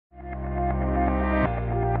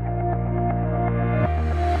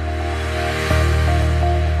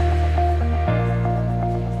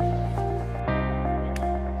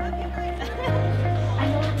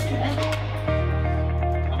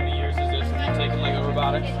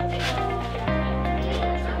got it.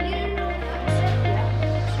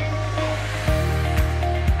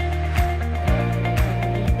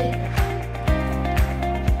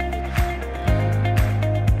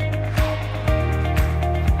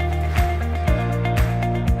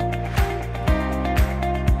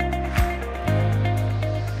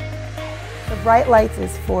 Bright Lights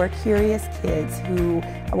is for curious kids who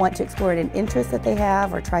want to explore an interest that they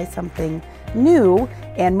have or try something new,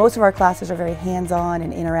 and most of our classes are very hands-on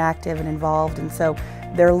and interactive and involved, and so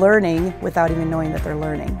they're learning without even knowing that they're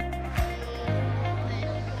learning.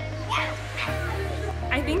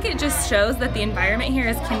 I think it just shows that the environment here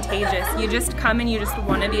is contagious. You just come and you just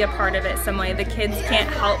want to be a part of it some way. The kids can't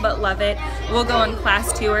help but love it. We'll go on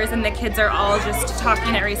class tours and the kids are all just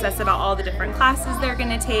talking at recess about all the different classes they're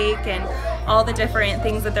going to take and all the different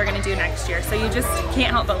things that they're going to do next year. So you just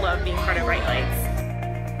can't help but love being part of Bright Lights.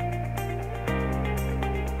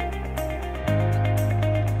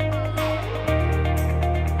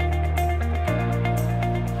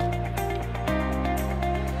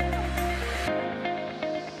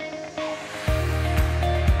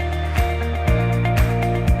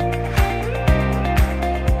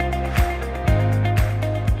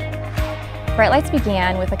 Bright Lights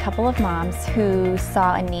began with a couple of moms who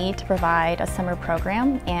saw a need to provide a summer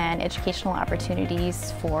program and educational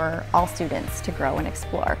opportunities for all students to grow and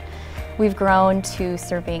explore. We've grown to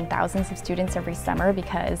serving thousands of students every summer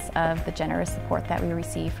because of the generous support that we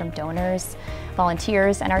receive from donors,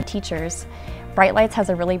 volunteers, and our teachers. Bright Lights has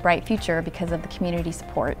a really bright future because of the community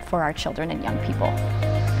support for our children and young people.